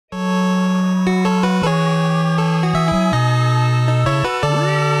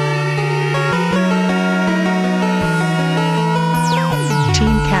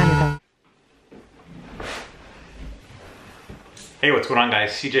what's going on guys?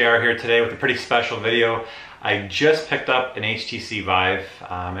 SeeJayAre here today with a pretty special video. I just picked up an HTC VIVE.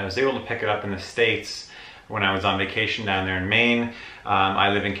 I was able to pick it up in the States when I was on vacation down there in Maine. I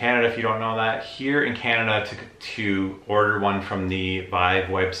live in Canada if you don't know that. Here in Canada to order one from the VIVE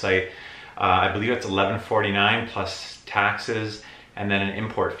website, I believe it's $11.49 plus taxes and then an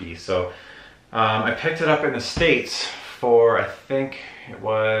import fee. So I picked it up in the States for, I think it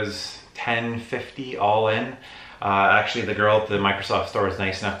was $10.50 all in. Actually, the girl at the Microsoft store was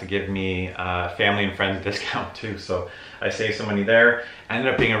nice enough to give me family and friends discount too, so I saved some money there.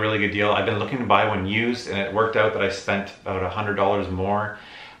 Ended up being a really good deal. I've been looking to buy one used, and it worked out that I spent about $100 more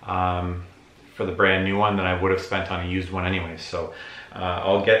for the brand new one than I would have spent on a used one anyway. So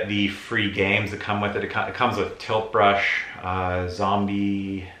I'll get the free games that come with it. It comes with Tilt Brush, a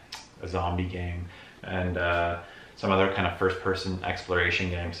zombie game, and some other kind of first-person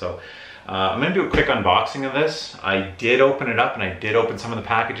exploration game. So I'm going to do a quick unboxing of this. I did open it up and I did open some of the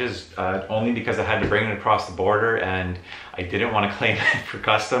packages only because I had to bring it across the border and I didn't want to claim it for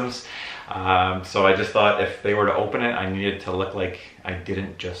customs. So I just thought if they were to open it, I needed to look like I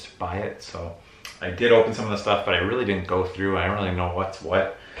didn't just buy it. So I did open some of the stuff, but I really didn't go through. I don't really know what's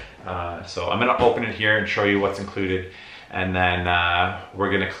what. So I'm going to open it here and show you what's included. And then we're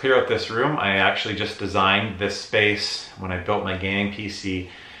going to clear out this room. I actually just designed this space when I built my gaming PC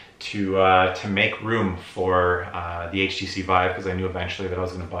to make room for the HTC VIVE, because I knew eventually that I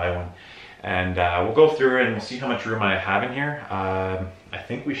was going to buy one. And we'll go through and we'll see how much room I have in here. I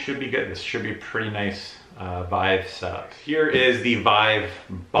think we should be good. This should be a pretty nice VIVE setup. Here is the VIVE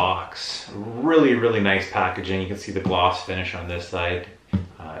box. Really, really nice packaging. You can see the gloss finish on this side.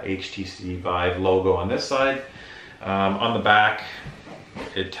 HTC VIVE logo on this side. On the back,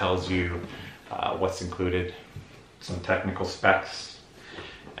 it tells you what's included, some technical specs.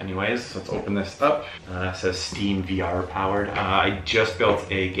 Anyways, let's open this up. It says Steam VR powered. I just built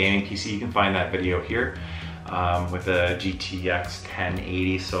a gaming PC. You can find that video here with a GTX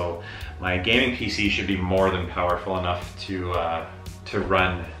 1080. So my gaming PC should be more than powerful enough to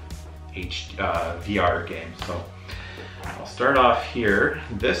run VR games. So I'll start off here.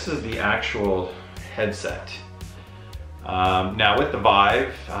 This is the actual headset. Now with the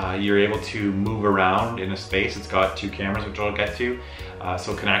VIVE, you're able to move around in a space. It's got two cameras, which I'll get to,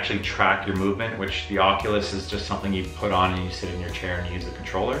 so it can actually track your movement, which the Oculus is just something you put on and you sit in your chair and use the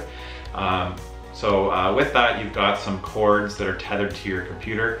controller. So with that, you've got some cords that are tethered to your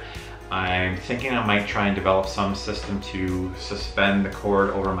computer. I'm thinking I might try and develop some system to suspend the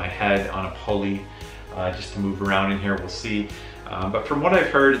cord over my head on a pulley, just to move around in here. We'll see. But from what I've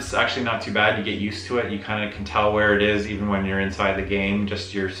heard, it's actually not too bad. You get used to it. You kind of can tell where it is even when you're inside the game,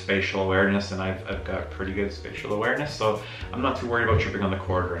 just your spatial awareness, and I've got pretty good spatial awareness, so I'm not too worried about tripping on the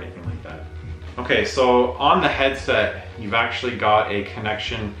cord or anything like that. Okay, so on the headset, you've actually got a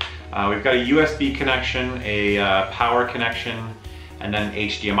connection. We've got a USB connection, a power connection, and then an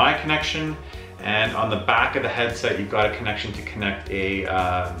HDMI connection. And on the back of the headset, you've got a connection to connect a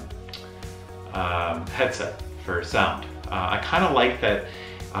headset for sound. I kind of like that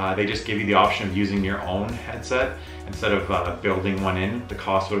they just give you the option of using your own headset instead of building one in. The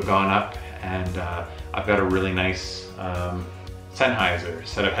cost would have gone up, and I've got a really nice Sennheiser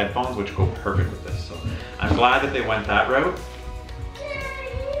set of headphones which go perfect with this. So I'm glad that they went that route.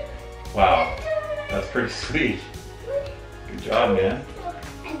 Wow, that's pretty sweet. Good job, man.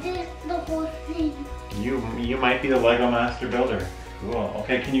 I did the whole thing. You might be the Lego master builder. Cool.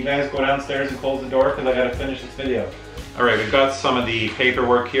 Okay, can you guys go downstairs and close the door because I gotta finish this video. All right, we've got some of the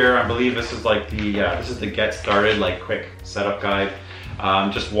paperwork here. I believe this is like the this is the get started, like quick setup guide.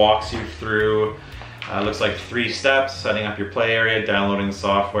 Just walks you through. Looks like 3 steps: setting up your play area, downloading the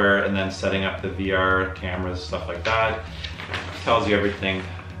software, and then setting up the VR cameras, stuff like that. Tells you everything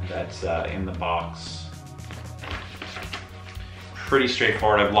that's in the box. Pretty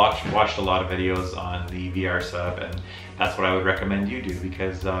straightforward. I've watched a lot of videos on the VR setup, and that's what I would recommend you do,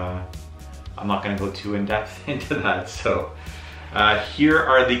 because I'm not going to go too in depth into that. So here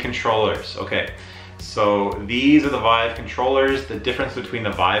are the controllers. Okay, so these are the VIVE controllers. The difference between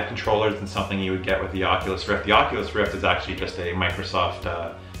the VIVE controllers and something you would get with the Oculus Rift. The Oculus Rift is actually just a Microsoft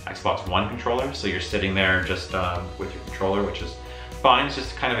Xbox One controller. So you're sitting there just with your controller, which is fine. It's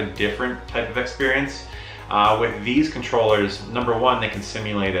just kind of a different type of experience. With these controllers, number one, they can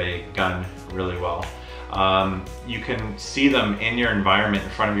simulate a gun really well. You can see them in your environment in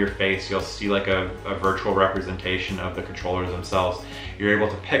front of your face. You'll see like a virtual representation of the controllers themselves. You're able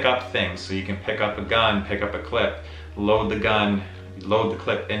to pick up things, so you can pick up a gun, pick up a clip, load the gun, load the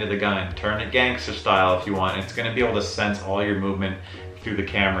clip into the gun, turn it gangster style if you want. And it's going to be able to sense all your movement through the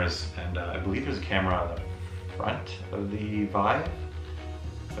cameras. And I believe there's a camera on the front of the VIVE.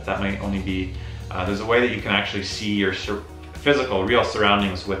 but that might only be, there's a way that you can actually see your physical, real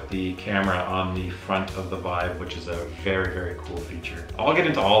surroundings with the camera on the front of the Vive, which is a very, very cool feature. I'll get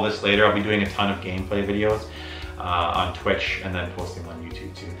into all this later. I'll be doing a ton of gameplay videos on Twitch and then posting on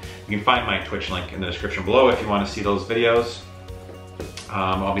YouTube too. You can find my Twitch link in the description below if you want to see those videos.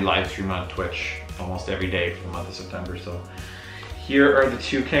 I'll be live streaming on Twitch almost every day for the month of September. So here are the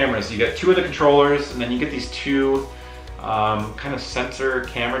two cameras. You get two of the controllers, and then you get these two kind of sensor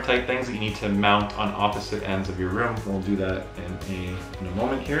camera type things that you need to mount on opposite ends of your room. We'll do that in a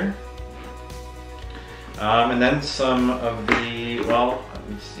moment here. And then some of the, well, let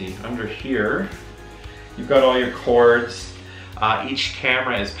me see, under here, you've got all your cords. Each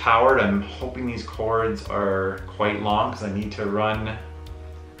camera is powered. I'm hoping these cords are quite long because I need to run, I'm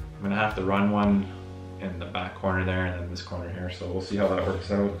gonna have to run one in the back corner there and then this corner here. So we'll see how that works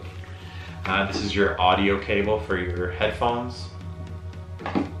out. This is your audio cable for your headphones.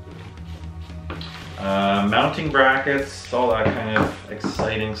 Mounting brackets, all that kind of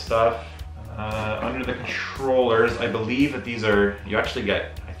exciting stuff. Under the controllers, I believe that these are, you actually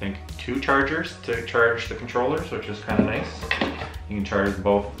get, I think, 2 chargers to charge the controllers, which is kind of nice. You can charge them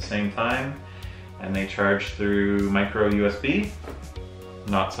both at the same time, and they charge through micro USB,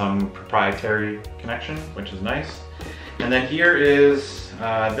 not some proprietary connection, which is nice. And then here is,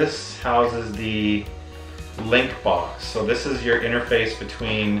 this houses the link box. So this is your interface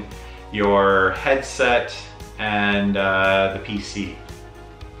between your headset and the PC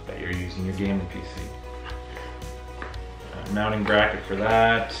that you're using, your gaming PC. Mounting bracket for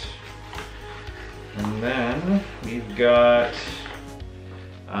that. And then we've got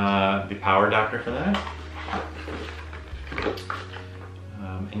the power adapter for that.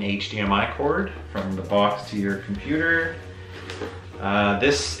 An HDMI cord from the box to your computer.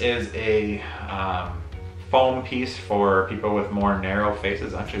 This is a foam piece for people with more narrow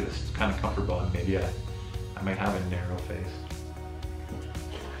faces. Actually, this is kind of comfortable, and maybe I might have a narrow face.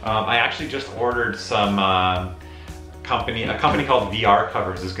 I actually just ordered some, a company called VR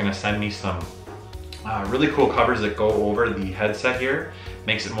Covers is gonna send me some really cool covers that go over the headset here.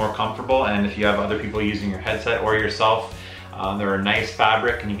 Makes it more comfortable, and if you have other people using your headset or yourself, they're a nice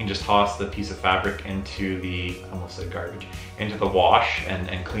fabric, and you can just toss the piece of fabric into the, I almost said garbage, into the wash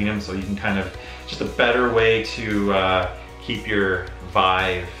and clean them. So you can kind of, just a better way to keep your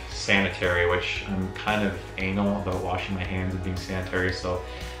Vive sanitary, which I'm kind of anal about washing my hands and being sanitary. So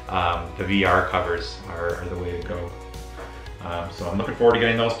the VR covers are the way to go. So I'm looking forward to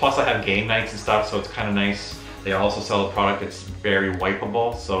getting those. Plus I have game nights and stuff, so it's kind of nice. They also sell a product that's very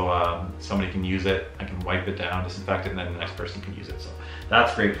wipeable, so somebody can use it, I can wipe it down, disinfect it, and then the next person can use it. So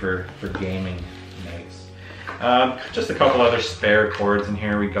that's great for gaming nights. Just a couple other spare cords in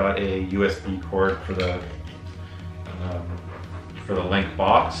here. We got a USB cord for the link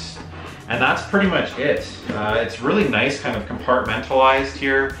box, and that's pretty much it. It's really nice, kind of compartmentalized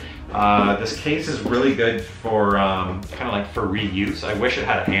here. This case is really good for kind of like for reuse. I wish it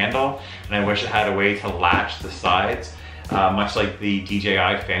had a handle, and I wish it had a way to latch the sides, much like the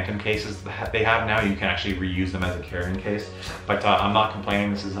DJI Phantom cases that they have now. You can actually reuse them as a carrying case. But I'm not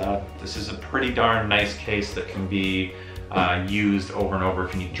complaining. This is a pretty darn nice case that can be used over and over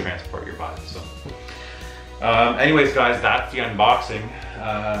if you need to transport your body. So, anyways, guys, that's the unboxing.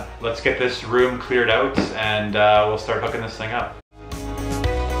 Let's get this room cleared out, and we'll start hooking this thing up.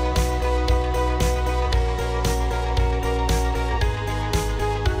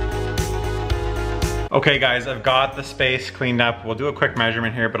 Okay guys, I've got the space cleaned up. We'll do a quick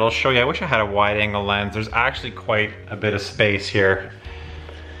measurement here, but I'll show you. I wish I had a wide angle lens. There's actually quite a bit of space here.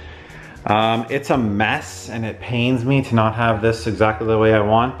 It's a mess, and it pains me to not have this exactly the way I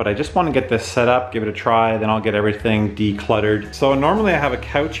want, but I just want to get this set up, give it a try, then I'll get everything decluttered. So normally I have a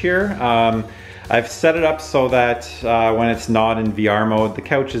couch here. I've set it up so that when it's not in VR mode, the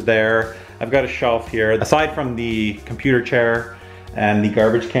couch is there. I've got a shelf here. Aside from the computer chair and the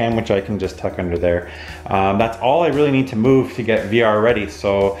garbage can, which I can just tuck under there. That's all I really need to move to get VR ready.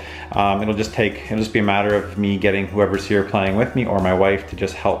 So it'll just be a matter of me getting whoever's here playing with me or my wife to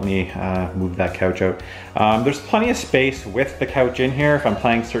just help me move that couch out. There's plenty of space with the couch in here. If I'm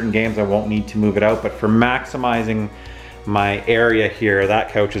playing certain games, I won't need to move it out, but for maximizing my area here,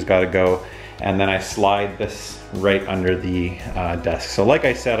 that couch has got to go. And then I slide this right under the desk. So like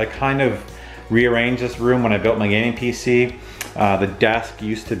I said, I kind of rearranged this room when I built my gaming PC. The desk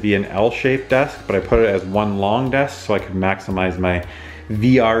used to be an L-shaped desk, but I put it as one long desk so I could maximize my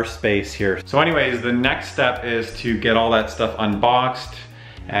VR space here. So anyways, the next step is to get all that stuff unboxed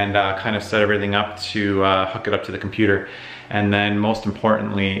and kind of set everything up to hook it up to the computer. And then most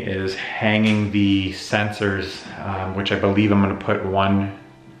importantly is hanging the sensors, which I believe I'm gonna put one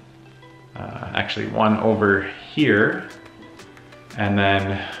Actually one over here and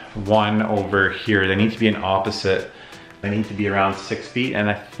then one over here. They need to be an opposite. They need to be around 6 feet, and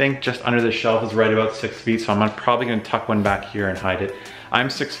I think just under the shelf is right about 6 feet, so I'm probably gonna tuck one back here and hide it. I'm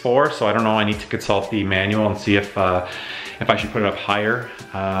 6'4", so I don't know, I need to consult the manual and see if I should put it up higher.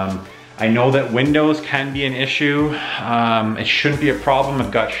 I know that windows can be an issue. It shouldn't be a problem.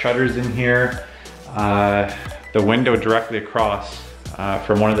 I've got shutters in here. The window directly across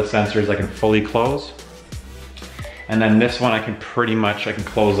from one of the sensors I can fully close. And then this one I can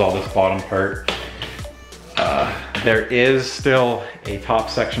close all this bottom part. There is still a top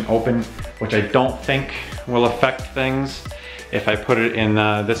section open, which I don't think will affect things. If I put it in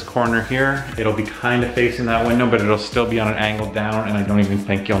this corner here, it'll be kind of facing that window, but it'll still be on an angle down, and I don't even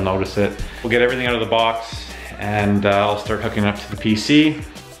think you'll notice it. We'll get everything out of the box, and I'll start hooking up to the PC.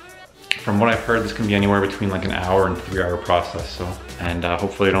 From what I've heard, this can be anywhere between like an hour and 3 hour process. So, and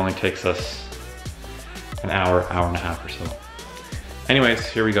hopefully it only takes us an hour, hour and a half or so. Anyways,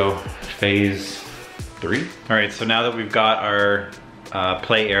 here we go, phase 3. All right, so now that we've got our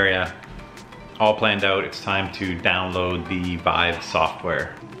play area all planned out, it's time to download the VIVE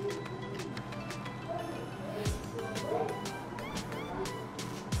software.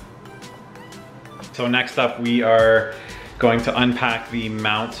 So next up, we are going to unpack the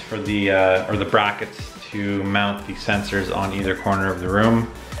mounts for the, or the brackets to mount the sensors on either corner of the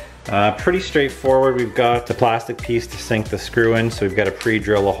room. Pretty straightforward. We've got the plastic piece to sink the screw in, so we've got to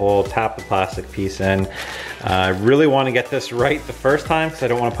pre-drill a hole, tap the plastic piece in. I really want to get this right the first time because I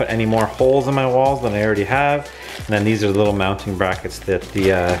don't want to put any more holes in my walls than I already have. And then these are the little mounting brackets that the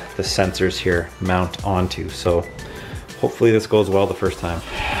sensors here mount onto. So hopefully this goes well the first time.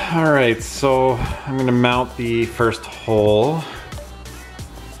 All right, so I'm going to mount the first hole.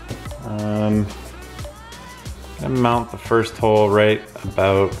 I'm going to mount the first hole right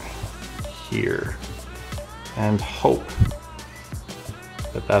about here and hope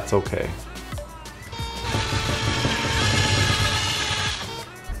that that's okay.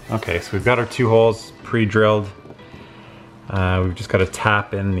 Okay, so we've got our 2 holes pre-drilled. We've just got to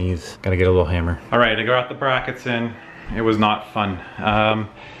tap in these. Got to get a little hammer. All right, I got the brackets in. It was not fun.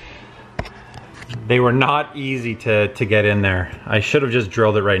 They were not easy to get in there. I should have just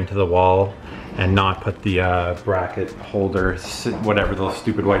drilled it right into the wall and not put the bracket holder, whatever those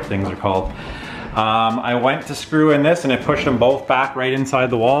stupid white things are called. I went to screw in this and it pushed them both back right inside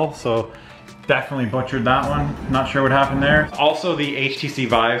the wall, so definitely butchered that one. Not sure what happened there. Also, the HTC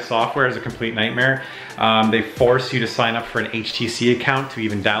VIVE software is a complete nightmare. They force you to sign up for an HTC account to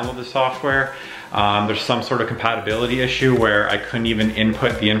even download the software. There's some sort of compatibility issue where I couldn't even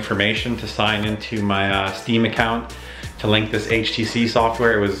input the information to sign into my Steam account to link this HTC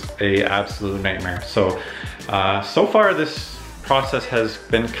software. It was an absolute nightmare. So, so far this process has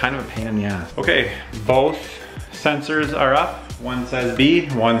been kind of a pain in the ass. Okay, both sensors are up. One says B,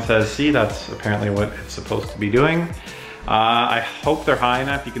 one says C. That's apparently what it's supposed to be doing. I hope they're high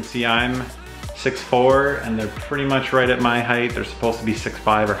enough. You can see I'm 6'4" and they're pretty much right at my height. They're supposed to be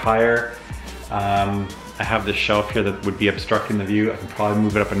 6'5" or higher. I have this shelf here that would be obstructing the view. I can probably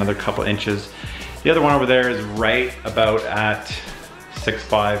move it up another couple inches. The other one over there is right about at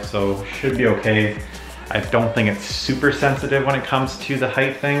 6'5", so should be okay. I don't think it's super sensitive when it comes to the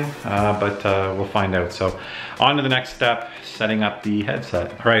height thing, but we'll find out. So on to the next step, setting up the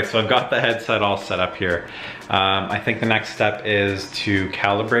headset. All right, so I've got the headset all set up here. I think the next step is to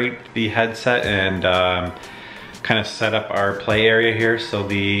calibrate the headset and kind of set up our play area here so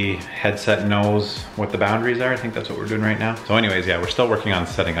the headset knows what the boundaries are. I think that's what we're doing right now. So anyways, yeah, we're still working on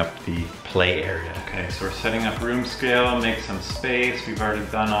setting up the play area. Okay, so we're setting up room scale, make some space. We've already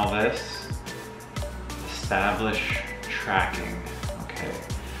done all this. Establish tracking. Okay,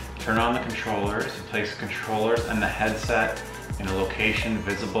 turn on the controllers, place the controllers and the headset in a location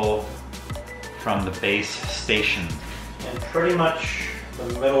visible from the base station. In pretty much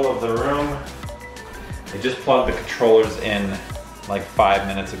the middle of the room. I just plugged the controllers in like 5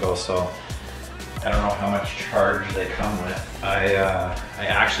 minutes ago, so I don't know how much charge they come with. I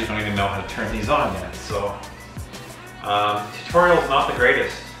actually don't even know how to turn these on yet, so tutorial's not the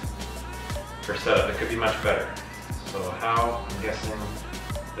greatest for setup. It could be much better. So how? I'm guessing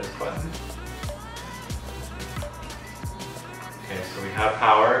this button. Okay, so we have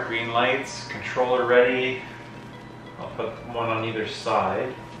power, green lights, controller ready. I'll put one on either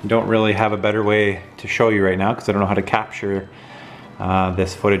side. Don't really have a better way to show you right now because I don't know how to capture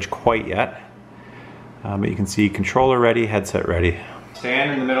this footage quite yet. But you can see controller ready, headset ready.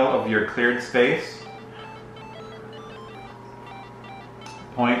 Stand in the middle of your cleared space.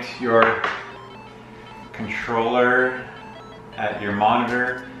 Point your controller at your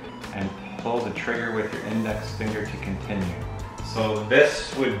monitor and pull the trigger with your index finger to continue. So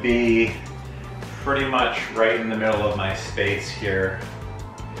this would be pretty much right in the middle of my space here,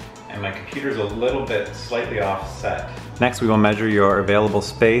 and my computer's a little bit slightly offset. Next, we will measure your available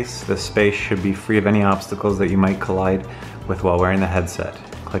space. This space should be free of any obstacles that you might collide with while wearing the headset.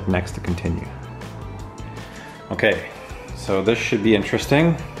 Click next to continue. Okay, so this should be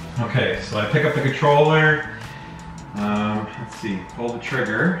interesting. Okay, so I pick up the controller. Let's see, pull the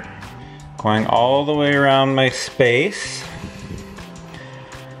trigger. Going all the way around my space.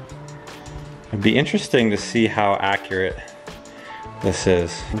 It'd be interesting to see how accurate this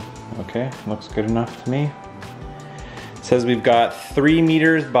is. Okay, looks good enough to me. It says we've got 3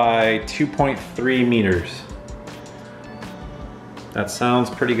 meters by 2.3 meters. That sounds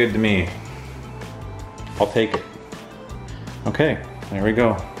pretty good to me. I'll take it. Okay, there we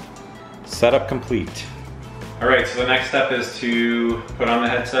go. Setup complete. All right, so the next step is to put on the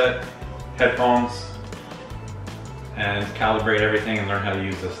headset, headphones, and calibrate everything and learn how to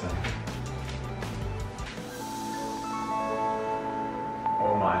use this thing.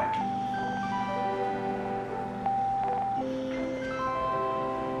 Oh my.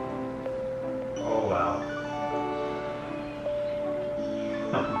 Oh wow.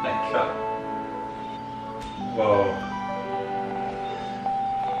 Oh my God. Whoa.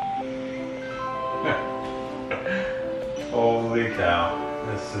 Holy cow,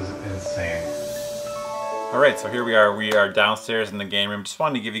 this is insane. All right, so here we are. We are downstairs in the game room. Just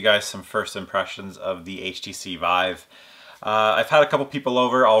wanted to give you guys some first impressions of the HTC VIVE. I've had a couple people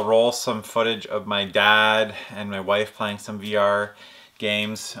over. I'll roll some footage of my dad and my wife playing some VR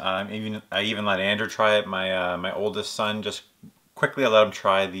games. I even let Andrew try it, my oldest son. Just quickly I let him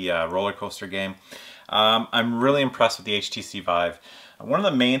try the roller coaster game. I'm really impressed with the HTC VIVE. One of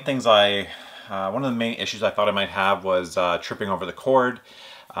the main issues I thought I might have was tripping over the cord.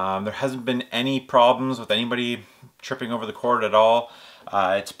 There hasn't been any problems with anybody tripping over the cord at all.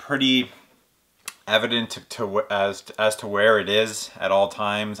 It's pretty evident as to where it is at all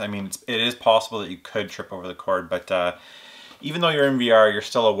times. I mean, it is possible that you could trip over the cord, but even though you're in VR, you're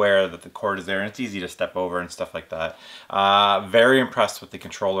still aware that the cord is there and it's easy to step over and stuff like that. Very impressed with the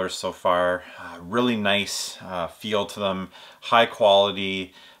controllers so far. Really nice feel to them, high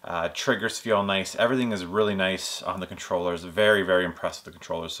quality, triggers feel nice. Everything is really nice on the controllers. Very, very impressed with the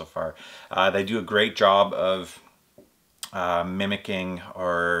controllers so far. They do a great job of mimicking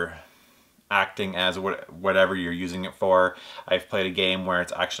or acting as whatever you're using it for. I've played a game where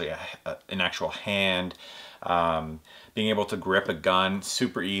it's actually an actual hand. Being able to grip a gun,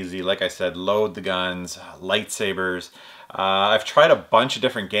 super easy. Like I said, load the guns, lightsabers. I've tried a bunch of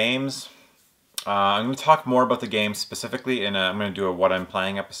different games. I'm going to talk more about the game specifically, and I'm going to do a what I'm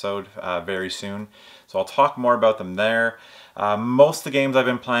playing episode very soon. So I'll talk more about them there. Most of the games I've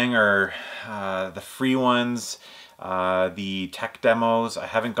been playing are the free ones, the tech demos. I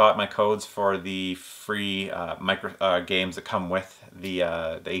haven't got my codes for the free games that come with the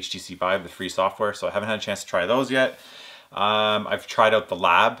HTC VIVE, the free software, so I haven't had a chance to try those yet. I've tried out the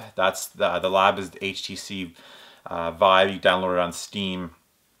lab. The lab is the HTC VIVE. You download it on Steam.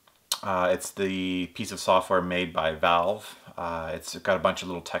 It's the piece of software made by Valve. It's got a bunch of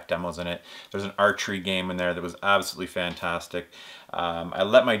little tech demos in it. There's an archery game in there that was absolutely fantastic. I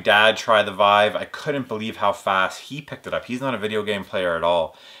let my dad try the VIVE. I couldn't believe how fast he picked it up. He's not a video game player at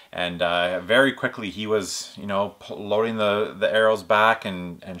all. And very quickly he was, you know, loading the arrows back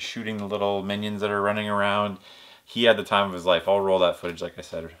and shooting the little minions that are running around. He had the time of his life. I'll roll that footage, like I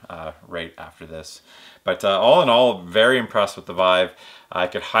said, right after this. But all in all, very impressed with the VIVE. I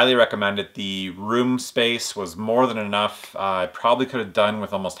could highly recommend it. The room space was more than enough. I probably could have done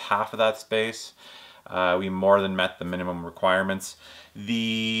with almost half of that space. We more than met the minimum requirements.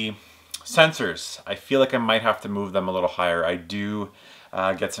 The sensors, I feel like I might have to move them a little higher. I do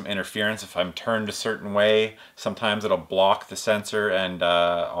get some interference if I'm turned a certain way. Sometimes it'll block the sensor and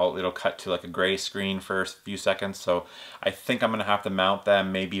it'll cut to like a gray screen for a few seconds. So I think I'm gonna have to mount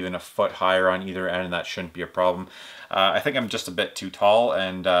them maybe even a foot higher on either end, and that shouldn't be a problem. I think I'm just a bit too tall,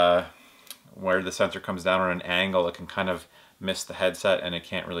 and where the sensor comes down on an angle, it can kind of miss the headset and it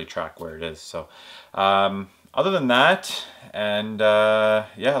can't really track where it is. So other than that, and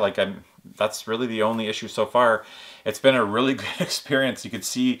yeah, like that's really the only issue so far. It's been a really good experience. You could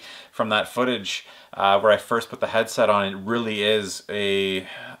see from that footage where I first put the headset on, it really is a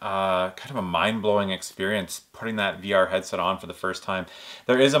kind of a mind-blowing experience putting that VR headset on for the first time.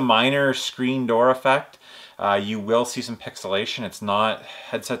 There is a minor screen door effect. You will see some pixelation. It's not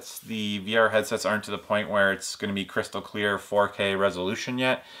the VR headsets aren't to the point where it's going to be crystal clear 4K resolution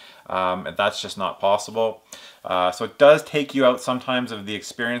yet. That's just not possible. So it does take you out sometimes of the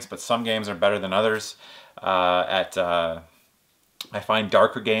experience, but some games are better than others. I find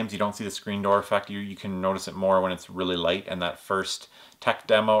darker games, you don't see the screen door effect. You can notice it more when it's really light, and that first tech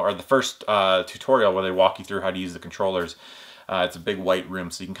demo, or the first tutorial where they walk you through how to use the controllers, it's a big white room,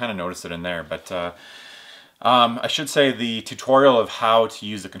 so you can kind of notice it in there. But I should say the tutorial of how to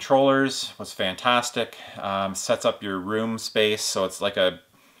use the controllers was fantastic. Sets up your room space, so it's like a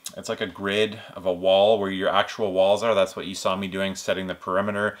grid of a wall where your actual walls are. That's what you saw me doing, setting the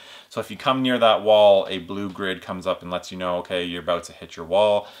perimeter. So if you come near that wall, a blue grid comes up and lets you know, okay, you're about to hit your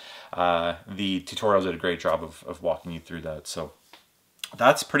wall. The tutorial did a great job of walking you through that. So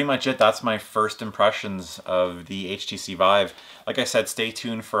that's pretty much it. That's my first impressions of the HTC VIVE. Like I said, stay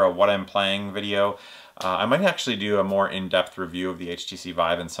tuned for a what I'm playing video. I might actually do a more in-depth review of the HTC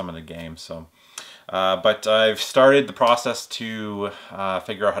VIVE and some of the games. So. But I've started the process to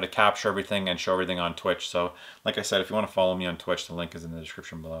figure out how to capture everything and show everything on Twitch. So like I said, if you want to follow me on Twitch, the link is in the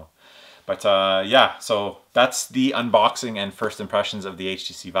description below. But yeah, so that's the unboxing and first impressions of the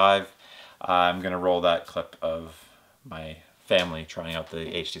HTC VIVE. I'm going to roll that clip of my family trying out the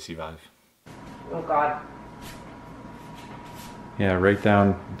HTC VIVE. Oh God. Yeah, right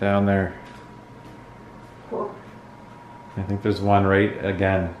down there. Cool. I think there's one right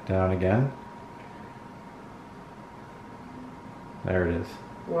down again. There it is.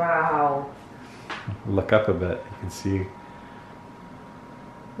 Wow. Look up a bit, you can see.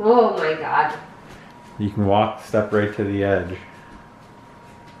 Oh my God. You can step right to the edge.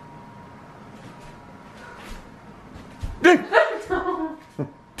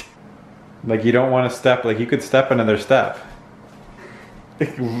 Like you don't want to step, like you could step another step.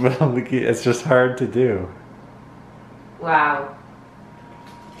 It's just hard to do. Wow.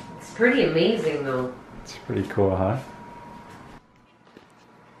 It's pretty amazing though. It's pretty cool, huh?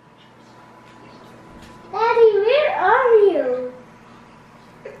 Daddy, where are you?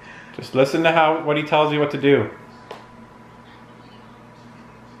 Just listen to what he tells you what to do.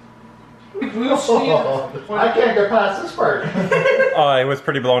 I can't get past this part. Oh, I was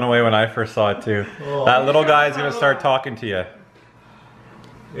pretty blown away when I first saw it too. Oh. That little guy's gonna start talking to you.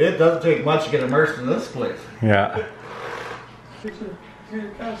 It doesn't take much to get immersed in this place. Yeah.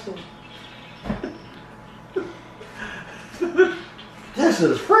 This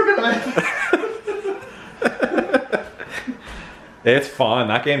is freaking amazing. It's fun.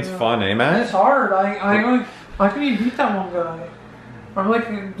 That game's fun, eh, man? It's hard. I couldn't even beat that one guy. I'm like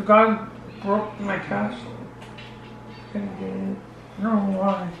the guy who broke my castle. Couldn't get it. I don't know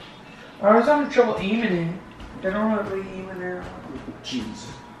why. I was having trouble aiming it. They don't really aim in there. Jeez.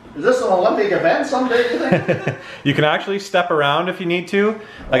 Is this an Olympic event someday, you think? You can actually step around if you need to.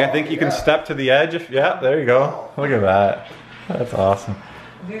 Like, I think you can step to the edge. Yeah, there you go. Look at that. That's awesome.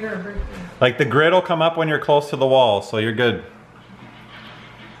 They're gonna break them. Like, the grid will come up when you're close to the wall, so you're good.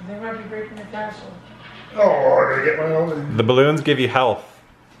 They might be breaking the castle. Oh, I gotta get one of those. The balloons give you health.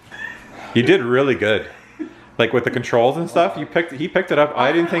 You did really good. Like, with the controls and stuff, he picked it up.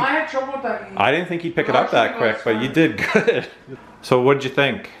 I had trouble with that game. I didn't think he'd pick it up that quick, but you did good. So what did you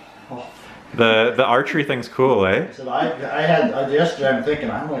think? The archery thing's cool, eh? I said I had yesterday. I'm thinking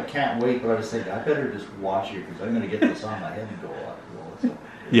I can't wait, but I was thinking I better just watch it because I'm gonna get this on my head and go. Well,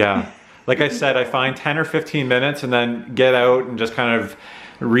 yeah, like I said, I find 10 or 15 minutes and then get out and just kind of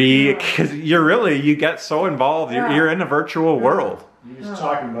because you get so involved. You're in a virtual world. You was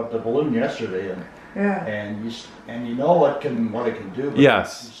talking about the balloon yesterday, and you know what it can do. But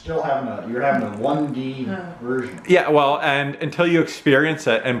yes. You're having a 1D version. Yeah, well, and until you experience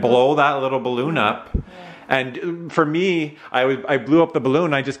it and blow that little balloon up. And for me, I blew up the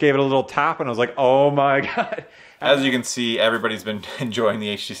balloon. I just gave it a little tap, and I was like, oh my God. As you can see, everybody's been enjoying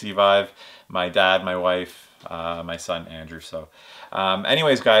the HTC VIVE. My dad, my wife, my son, Andrew. So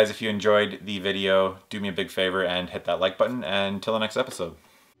anyways, guys, if you enjoyed the video, do me a big favor and hit that like button. And until the next episode.